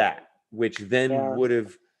with yeah, that, which then yeah, would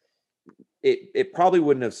have it probably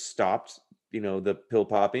wouldn't have stopped, the pill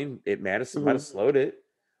popping. It might have hmm slowed it,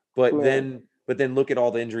 but yeah, then look at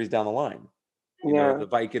all the injuries down the line. yeah. The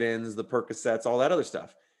Vicodins, the Percocets, all that other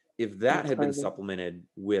stuff. If that That's had been crazy. supplemented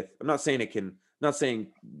with, not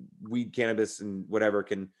saying weed, cannabis, and whatever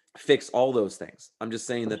can fix all those things. I'm just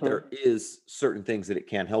saying that hmm there is certain things that it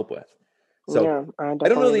can help with. So Yeah, I I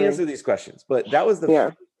don't know definitely the agree. answer to these questions, but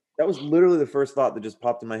Yeah, that was literally the first thought that just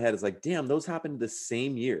popped in my head. Is like, damn, those happened the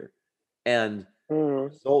same year, and the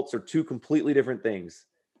mm, results are two completely different things.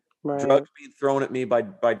 right. Drugs being thrown at me by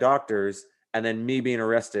doctors, and then me being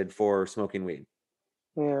arrested for smoking weed.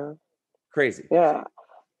 Yeah, Crazy. yeah,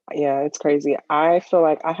 yeah. It's crazy. I feel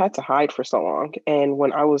like I had to hide for so long, and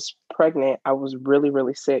when I was pregnant, I was really,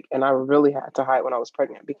 really sick, and I really had to hide when I was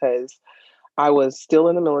pregnant because I was still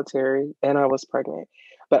in the military and I was pregnant.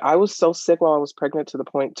 But I was so sick while I was pregnant to the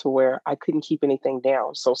point to where I couldn't keep anything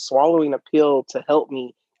down. So swallowing a pill to help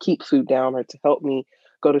me keep food down or to help me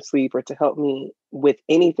go to sleep or to help me with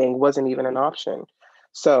anything wasn't even an option.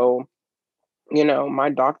 So, my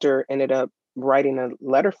doctor ended up writing a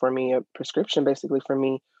letter for me, a prescription basically for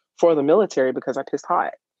me for the military because I pissed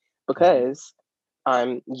hot. Mhm. Because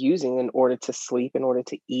I'm using in order to sleep, in order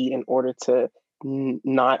to eat, in order to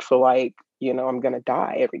not feel like, I'm going to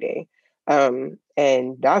die every day.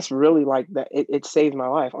 And that's really like that. It saved my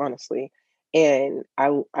life, honestly. And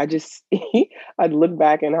I just, I'd look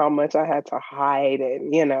back and how much I had to hide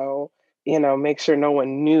and, make sure no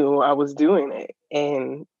one knew I was doing it.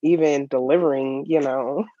 And even delivering,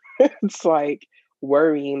 it's like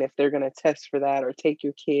worrying if they're going to test for that or take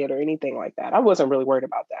your kid or anything like that. I wasn't really worried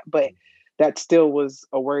about that, but that still was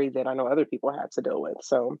a worry that I know other people had to deal with.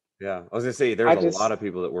 So Yeah, I was gonna say there's I a lot just, of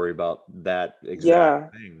people that worry about that exact yeah,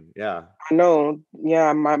 thing. Yeah. I know.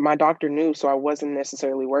 Yeah, my doctor knew, so I wasn't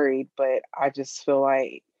necessarily worried, but I just feel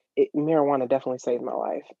like marijuana definitely saved my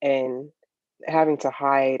life. And having to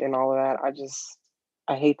hide and all of that,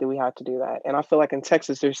 I hate that we had to do that. And I feel like in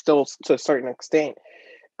Texas, there's still to a certain extent.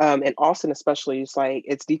 In Austin, especially, it's like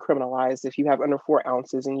it's decriminalized. If you have under 4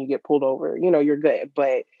 ounces and you get pulled over, you're good.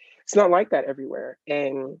 But it's not like that everywhere.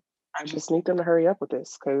 And I just need them to hurry up with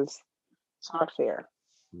this because it's not fair.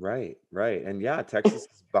 Right, right. And yeah, Texas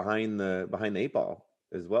is behind the eight ball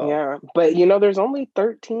as well. Yeah. But there's only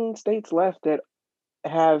 13 states left that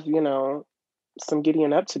have, some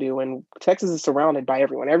getting up to do. And Texas is surrounded by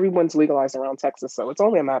everyone. Everyone's legalized around Texas. So it's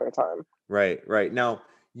only a matter of time. Right, right. Now,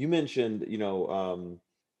 you mentioned,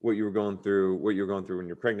 what you were going through when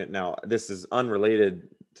you're pregnant. Now, this is unrelated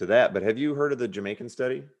to that, but have you heard of the Jamaican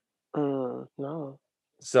study? No.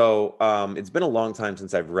 So, it's been a long time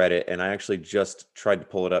since I've read it, and I actually just tried to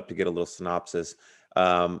pull it up to get a little synopsis.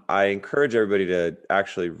 I encourage everybody to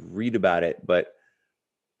actually read about it,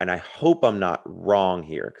 and I hope I'm not wrong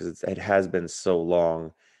here because it has been so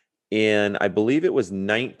long. And I believe it was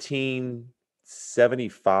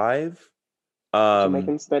 1975. Um,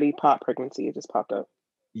 Jamaican study pot pregnancy. It just popped up.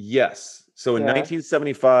 yes. So in Yeah.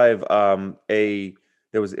 1975, a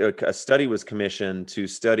study was commissioned to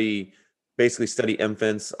basically study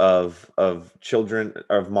infants of children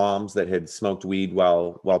of moms that had smoked weed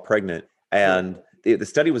while pregnant, Mhm. and the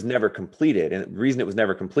study was never completed. And the reason it was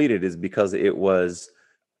never completed is because it was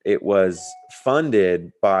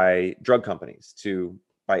funded by drug companies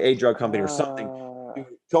by a drug company or something Ah,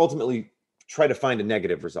 to ultimately try to find a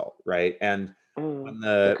negative result, right? And they when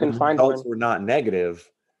couldn't the find results one. were not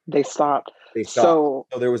negative, They stopped. they stopped. So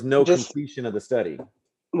So there was no just completion of the study.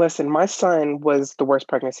 listen. My son was the worst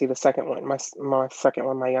pregnancy. The second one, my second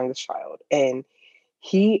one, my youngest child, and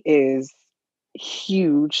he is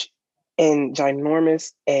huge and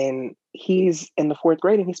ginormous, and he's in the fourth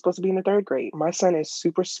grade, and he's supposed to be in the third grade. My son is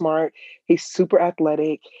super smart. He's super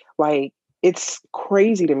athletic. Like it's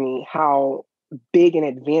crazy to me how big and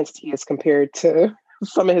advanced he is compared to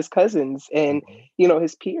some of his cousins and, Mhm.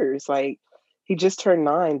 his peers. Like, he just turned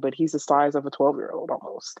 9, but he's the size of a 12-year-old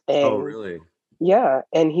almost. Oh, And really? yeah,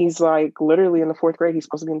 and he's like literally in the 4th grade. He's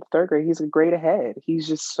supposed to be in the 3rd grade. He's a grade ahead. He's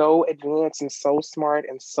just so advanced and so smart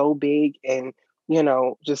and so big and,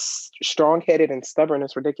 just strong headed and stubborn.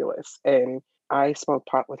 It's ridiculous. And I smoked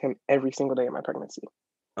pot with him every single day of my pregnancy.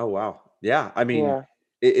 Oh, wow. Yeah. I mean, Yeah.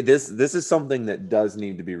 this is something that does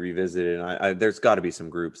need to be revisited, and there's got to be some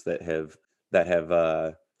groups that have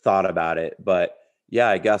thought about it. But yeah,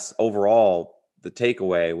 I guess overall the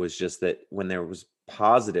takeaway was just that when there was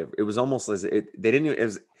positive, it was almost as they didn't. It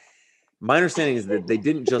was, my understanding is that they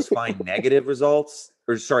didn't just find negative results,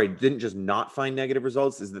 or sorry, didn't just not find negative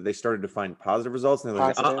results. Is that they started to find positive results, and they're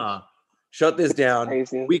like, Positive. shut this down.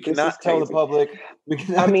 Crazy. We This is cannot tell the crazy. public. We I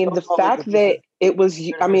cannot mean, tell the the public fact that this that is it was,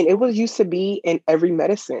 it beneficial. was used to be in every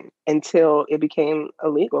medicine until it became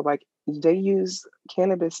illegal. Like, they use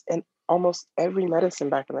cannabis in almost every medicine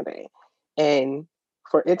back in the day. And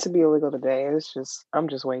for it to be illegal today, I'm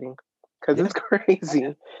just waiting because Yeah. it's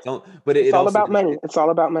crazy. So, but It's it all also about money. It's all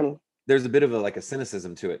about money. there's a bit of a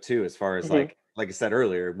cynicism to it too, as far as Hmm. like I said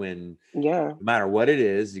earlier, when Yeah. no matter what it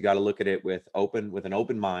is, you got to look at it with an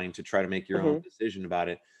open mind to try to make your own Hmm. decision about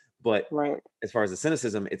it. But Right. as far as the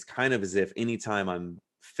cynicism, it's kind of as if anytime I'm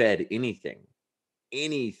fed anything,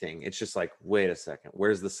 it's just like, wait a second,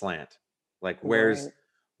 where's the slant? Like, Right. where's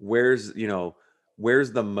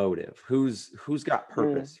where's the motive? Who's got Mm.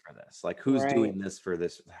 purpose for this? Like, who's Right. doing this for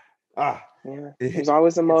this? Ah, Yeah. There's it's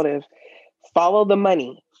always a motive. Follow the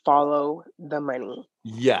money. Follow the money.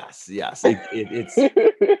 yes. It's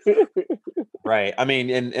right. I mean,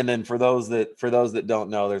 and then for those that don't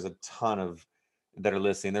know, there's a ton of that are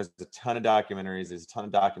listening. There's a ton of documentaries. There's a ton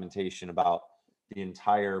of documentation about the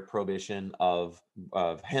entire prohibition of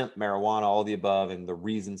hemp, marijuana, all the above, and the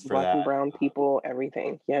reasons for Black and that. brown people,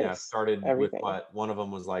 everything. Yeah, Yes. started with Everything. what one of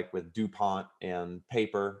them was like with DuPont and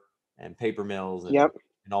paper mills, Yep. and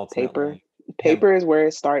Paper. ultimately hemp. Paper is where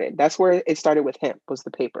it started. That's where it started with hemp, was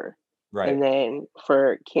the paper. Right. And then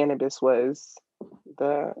for cannabis was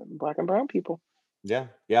the black and brown people. Yeah,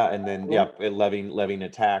 and then Yeah. levying a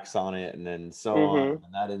tax on it, and then so on, Hmm.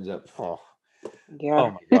 and that ends up. Yeah.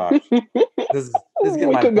 Oh my gosh. This is getting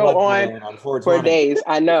We my could go blood on boiling on for 420. days.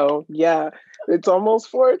 I know. Yeah. It's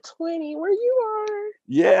almost 4:20 where you are. An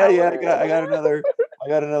Yeah. hour and a I got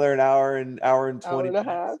another an hour and hour 20 and a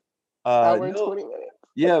half. minutes. Hour and No, 20 minutes.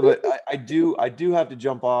 yeah, but I do have to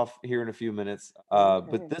jump off here in a few minutes. But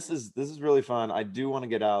Okay. this is really fun. I do want to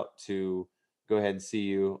get out to go ahead and see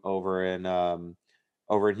you over in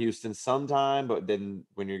Houston sometime, but then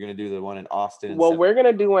when you're gonna do the one in Austin in Well, September. we're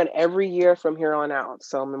gonna do one every year from here on out.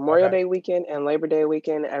 So Memorial Okay. Day weekend and Labor Day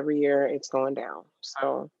weekend every year, it's going down.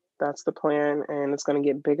 So that's the plan, and it's gonna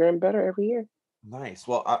get bigger and better every year. Nice.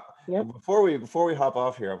 Well, Yep. before we hop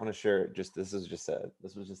off here, I want to share this was just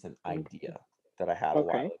an Mm. idea that I had a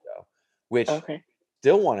while Okay. ago, which Okay.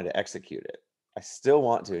 still wanted to execute it. I still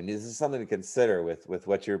want to, and this is something to consider with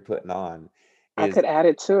what you're putting on. I Is could add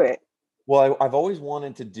it to it. well, I've always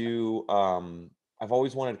wanted to do. I've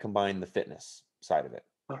always wanted to combine the fitness side of it,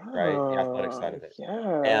 right? The athletic side Oh, of it.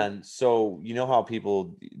 yeah. And so you know how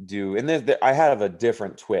people do, and I have a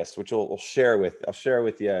different twist, which I'll share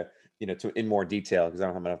with you, in more detail because I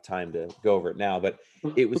don't have enough time to go over it now. But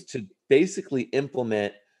it was to basically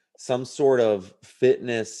implement some sort of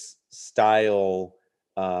fitness style,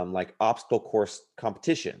 like obstacle course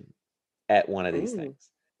competition at one of these Mm.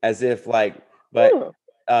 things, as if like, but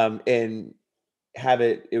Huh. and have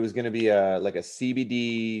it was going to be a like a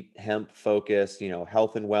CBD hemp focused,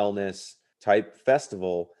 health and wellness type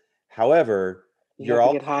festival. However, You you're have to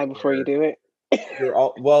all get high before you there. do it. You're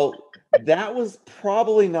all well, that was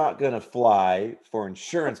probably not going to fly for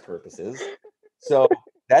insurance purposes. So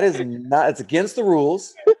that is not, it's against the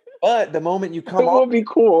rules. But the moment you It come off, will be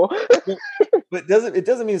cool. but it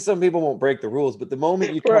doesn't mean some people won't break the rules, but the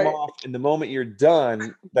moment you come Right. off and the moment you're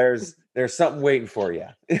done, there's something waiting for you.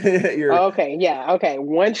 You're Okay. Yeah. Okay.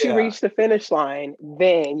 Once you yeah. reach the finish line,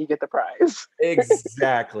 then you get the prize.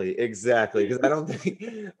 Exactly. Because I don't think,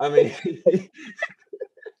 I mean,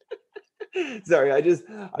 sorry, I just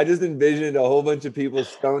envisioned a whole bunch of people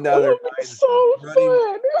stoned out of It their would be minds so running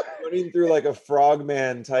fun. running through like a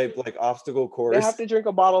frogman type like obstacle They have course. to drink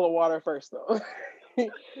a bottle of water first, though.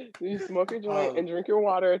 You smoke your joint Um, and drink your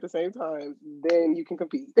water at the same time, then you can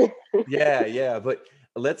compete. yeah, but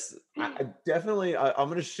I definitely I'm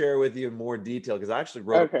going to share with you in more detail because I actually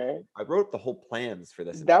Okay. wrote up the whole plans for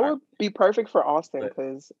this That entire would be perfect for Austin but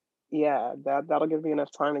because, yeah, that'll give me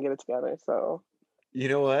enough time to get it together. So you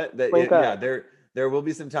know what? That link yeah, up. there will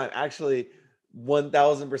be some time. Actually,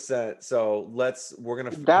 1000%. So we're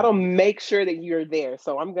gonna. That'll make sure that you're there.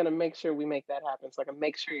 So I'm gonna make sure we make that happen. So I can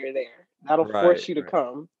make sure you're there. That'll force you to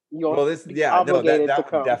come. You'll be obligated to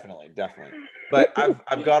come. Definitely. But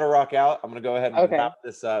I've got to rock out. I'm gonna go ahead and wrap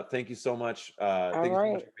this up. Thank you so much. Thank you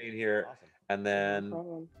so much for being here. Awesome. And then,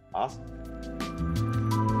 awesome.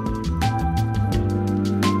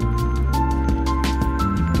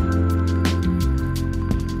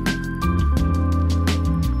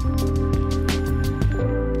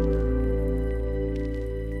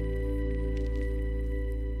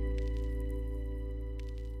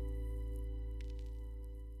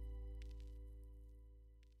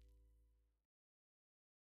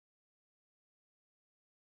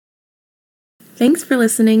 Thanks for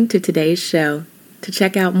listening to today's show. To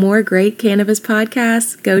check out more great cannabis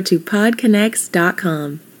podcasts, go to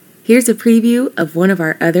podconnects.com. Here's a preview of one of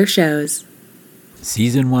our other shows.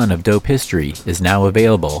 Season 1 of Dope History is now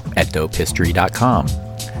available at dopehistory.com.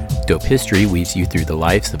 Dope History weaves you through the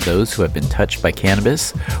lives of those who have been touched by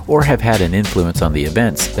cannabis or have had an influence on the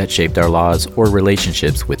events that shaped our laws or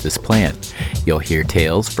relationships with this plant. You'll hear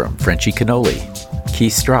tales from Frenchie Cannoli,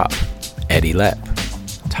 Keith Strop, Eddie Lepp,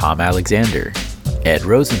 Tom Alexander, Ed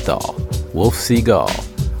Rosenthal, Wolf Seagal,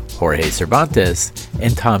 Jorge Cervantes,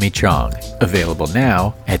 and Tommy Chong. Available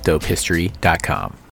now at dopehistory.com.